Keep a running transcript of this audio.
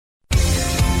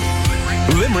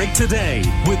Limerick Today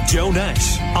with Joe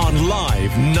Nash on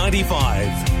Live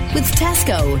 95. With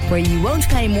Tesco, where you won't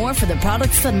pay more for the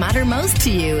products that matter most to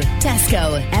you.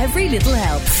 Tesco, every little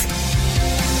helps.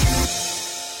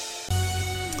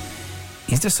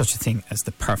 Is there such a thing as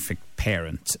the perfect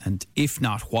parent? And if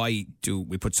not, why do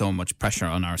we put so much pressure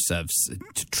on ourselves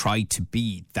to try to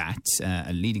be that?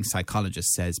 A leading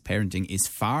psychologist says parenting is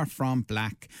far from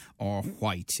black or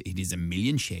white. It is a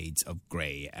million shades of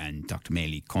grey. And Dr.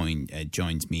 Maile Coyne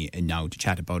joins me now to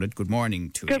chat about it. Good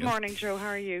morning to you. Good morning, Joe. How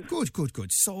are you?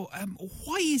 Good. So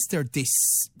why is there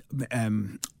this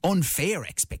unfair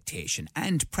expectation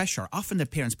and pressure often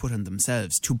that parents put on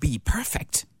themselves to be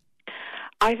perfect?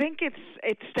 I think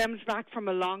it stems back from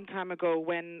a long time ago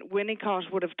when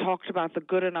Winnicott would have talked about the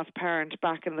good enough parent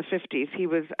back in the 50s. He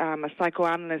was a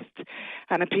psychoanalyst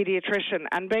and a pediatrician,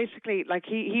 and basically, like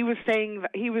he was saying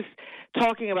that he was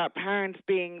talking about parents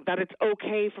being that it's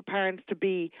okay for parents to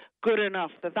be good enough,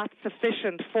 that's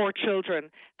sufficient for children,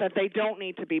 that they don't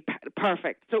need to be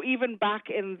perfect. So even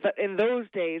back in those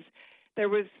days, there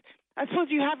was. I suppose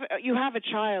you have a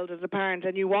child as a parent,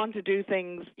 and you want to do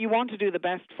the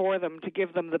best for them to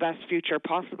give them the best future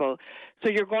possible. So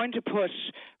you're going to put,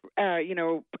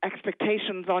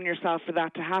 expectations on yourself for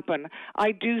that to happen.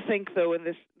 I do think, though, in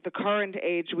the current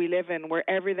age we live in, where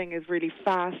everything is really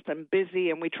fast and busy,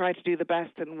 and we try to do the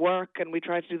best in work, and we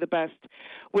try to do the best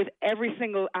with every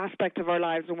single aspect of our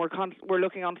lives, and we're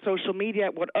looking on social media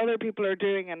at what other people are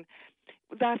doing, and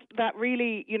that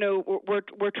really,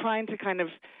 we're trying to kind of.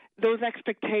 Those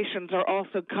expectations are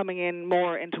also coming in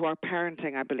more into our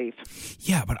parenting, I believe.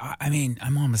 Yeah, but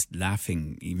I'm almost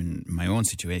laughing, even my own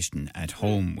situation at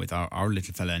home with our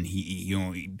little fella, and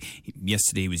he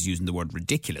yesterday he was using the word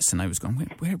ridiculous, and I was going,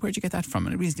 where'd you get that from?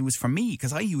 And the reason it was for me,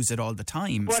 because I use it all the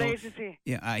time. What age is he?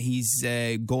 Yeah, he's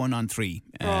going on 3.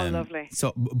 Oh, lovely.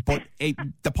 So, but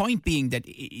the point being that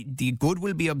the good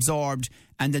will be absorbed,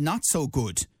 and the not so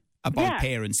good about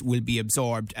parents will be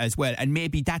absorbed as well, and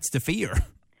maybe that's the fear.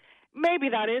 Maybe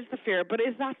that is the fear, but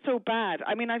is that so bad?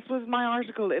 I mean, I suppose my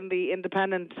article in the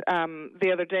Independent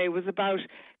the other day was about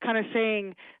kind of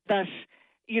saying that,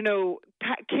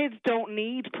 kids don't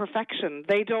need perfection.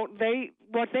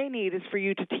 What they need is for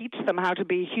you to teach them how to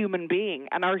be a human being.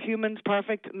 And are humans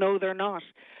perfect? No, they're not.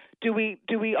 Do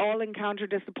we all encounter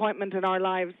disappointment in our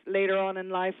lives later on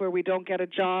in life where we don't get a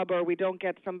job, or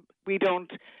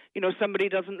somebody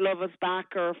doesn't love us back,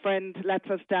 or a friend lets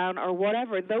us down, or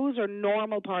whatever? Those are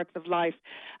normal parts of life.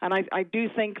 And I do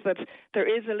think that there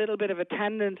is a little bit of a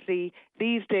tendency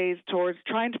these days towards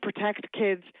trying to protect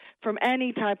kids from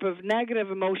any type of negative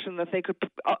emotion that they could,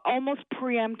 almost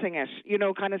preempting it,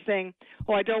 kind of saying,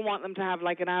 oh, I don't want them to have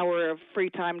like an hour of free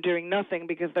time doing nothing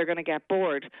because they're going to get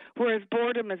bored. Whereas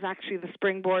boredom is actually the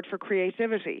springboard for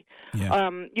creativity. Yeah.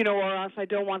 Or else I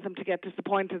don't want them to get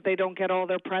disappointed they don't get all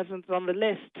their presents on the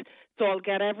list, so I'll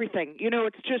get everything.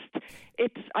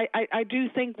 I do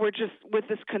think we're just, with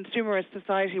this consumerist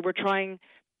society, we're trying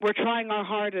our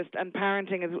hardest, and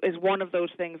parenting is one of those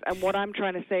things. And what I'm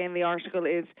trying to say in the article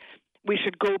is we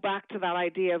should go back to that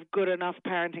idea of good enough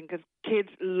parenting, because kids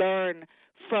learn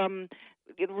from.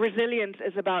 Resilience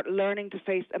is about learning to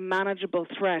face a manageable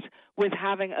threat with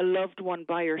having a loved one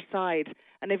by your side.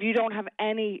 And if you don't have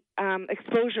any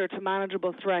exposure to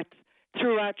manageable threats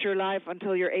throughout your life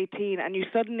until you're 18, and you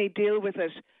suddenly deal with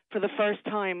it for the first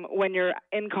time when you're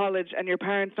in college and your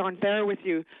parents aren't there with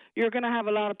you, you're going to have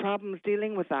a lot of problems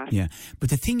dealing with that. Yeah, but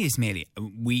the thing is, Maile,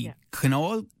 we can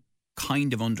all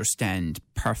kind of understand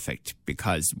perfect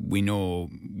because we know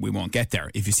we won't get there,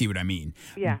 if you see what I mean.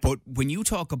 Yeah. But when you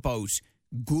talk about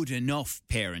good enough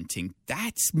parenting,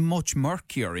 that's much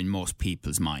murkier in most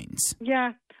people's minds.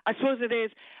 Yeah, I suppose it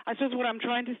is. I suppose what I'm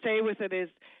trying to say with it is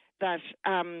that,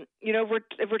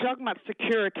 if we're talking about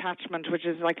secure attachment, which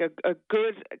is like a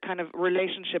good kind of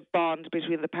relationship bond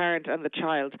between the parent and the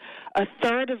child, a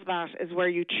third of that is where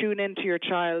you tune into your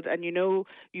child and you know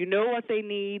what they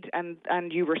need,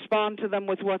 and you respond to them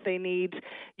with what they need,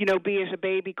 be it a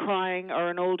baby crying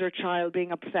or an older child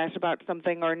being upset about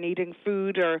something or needing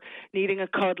food or needing a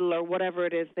cuddle or whatever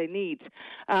it is they need.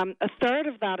 A third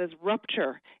of that is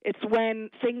rupture. It's when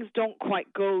things don't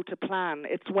quite go to plan.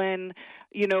 It's when,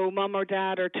 mum or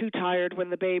dad are too tired when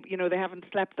the baby, they haven't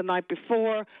slept the night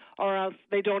before, or else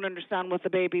they don't understand what the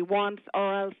baby wants,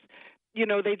 or else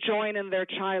they join in their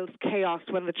child's chaos.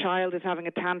 When the child is having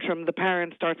a tantrum, the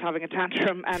parent starts having a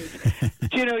tantrum, and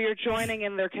you're joining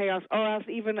in their chaos. Or else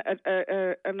even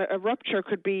a rupture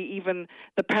could be even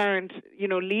the parent,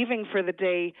 leaving for the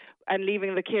day and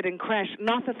leaving the kid in creche.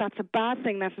 Not that that's a bad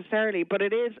thing necessarily, but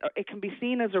it can be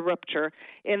seen as a rupture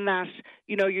in that,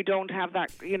 you don't have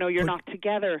that, you're not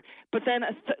together. But then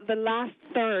the last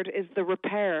third is the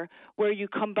repair, where you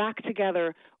come back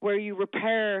together, where you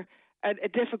repair a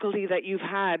difficulty that you've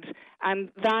had, and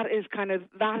that is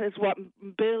what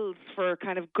builds for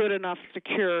kind of good enough,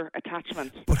 secure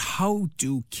attachment. But how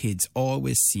do kids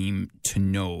always seem to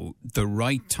know the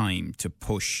right time to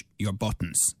push your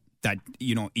buttons? That,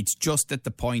 it's just at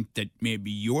the point that maybe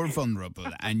you're vulnerable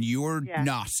and you're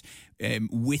not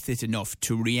with it enough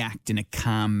to react in a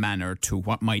calm manner to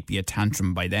what might be a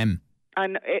tantrum by them.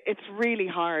 And it's really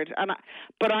hard,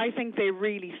 but I think they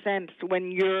really sense when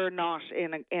you're not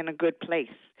in a good place.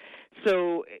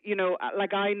 So,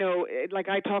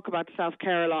 I talk about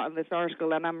self-care a lot in this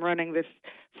article, and I'm running this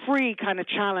free kind of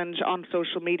challenge on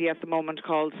social media at the moment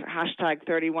called hashtag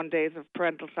 31 Days of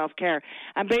Parental Self-Care.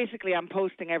 And basically I'm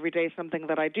posting every day something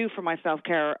that I do for my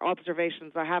self-care,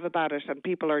 observations I have about it, and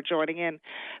people are joining in.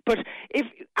 But if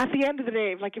at the end of the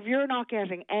day, if you're not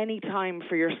getting any time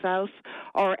for yourself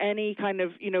or any kind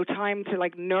of, time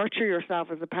to nurture yourself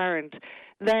as a parent,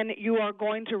 then you are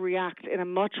going to react in a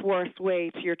much worse way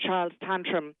to your child's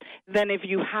tantrum than if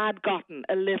you had gotten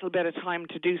a little bit of time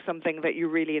to do something that you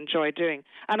really enjoy doing.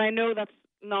 And I know that's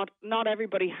not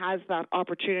everybody has that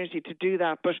opportunity to do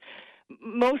that, but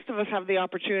most of us have the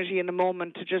opportunity in a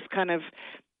moment to just kind of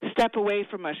step away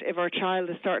from it if our child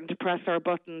is starting to press our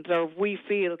buttons, or if we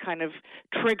feel kind of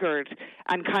triggered,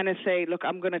 and kind of say, look,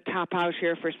 I'm going to tap out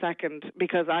here for a second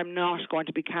because I'm not going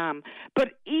to be calm. But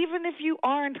even if you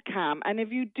aren't calm, and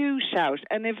if you do shout,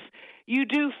 and if you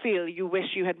do feel you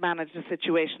wish you had managed the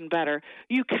situation better,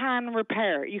 you can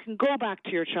repair. You can go back to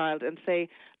your child and say,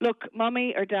 look,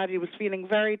 Mummy or Daddy was feeling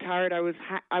very tired. I was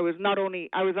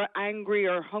angry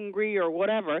or hungry or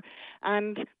whatever,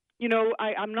 and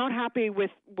I'm not happy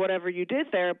with whatever you did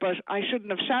there, but I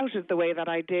shouldn't have shouted the way that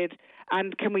I did,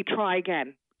 and can we try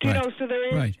again? Do you know, so there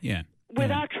is... Right, yeah.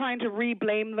 Without trying to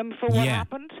re-blame them for what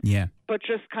happened, but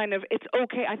just kind of, it's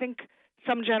okay. I think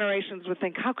some generations would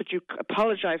think, how could you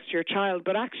apologise to your child?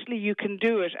 But actually you can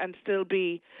do it and still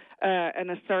be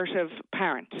an assertive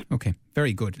parent. Okay,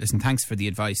 very good. Listen, thanks for the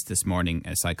advice this morning,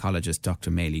 psychologist Dr.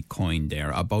 Maëlie Coyne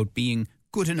there, about being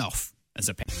good enough as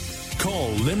a parent. Call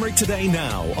Limerick Today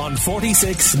now on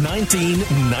 46 19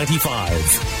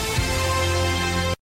 95.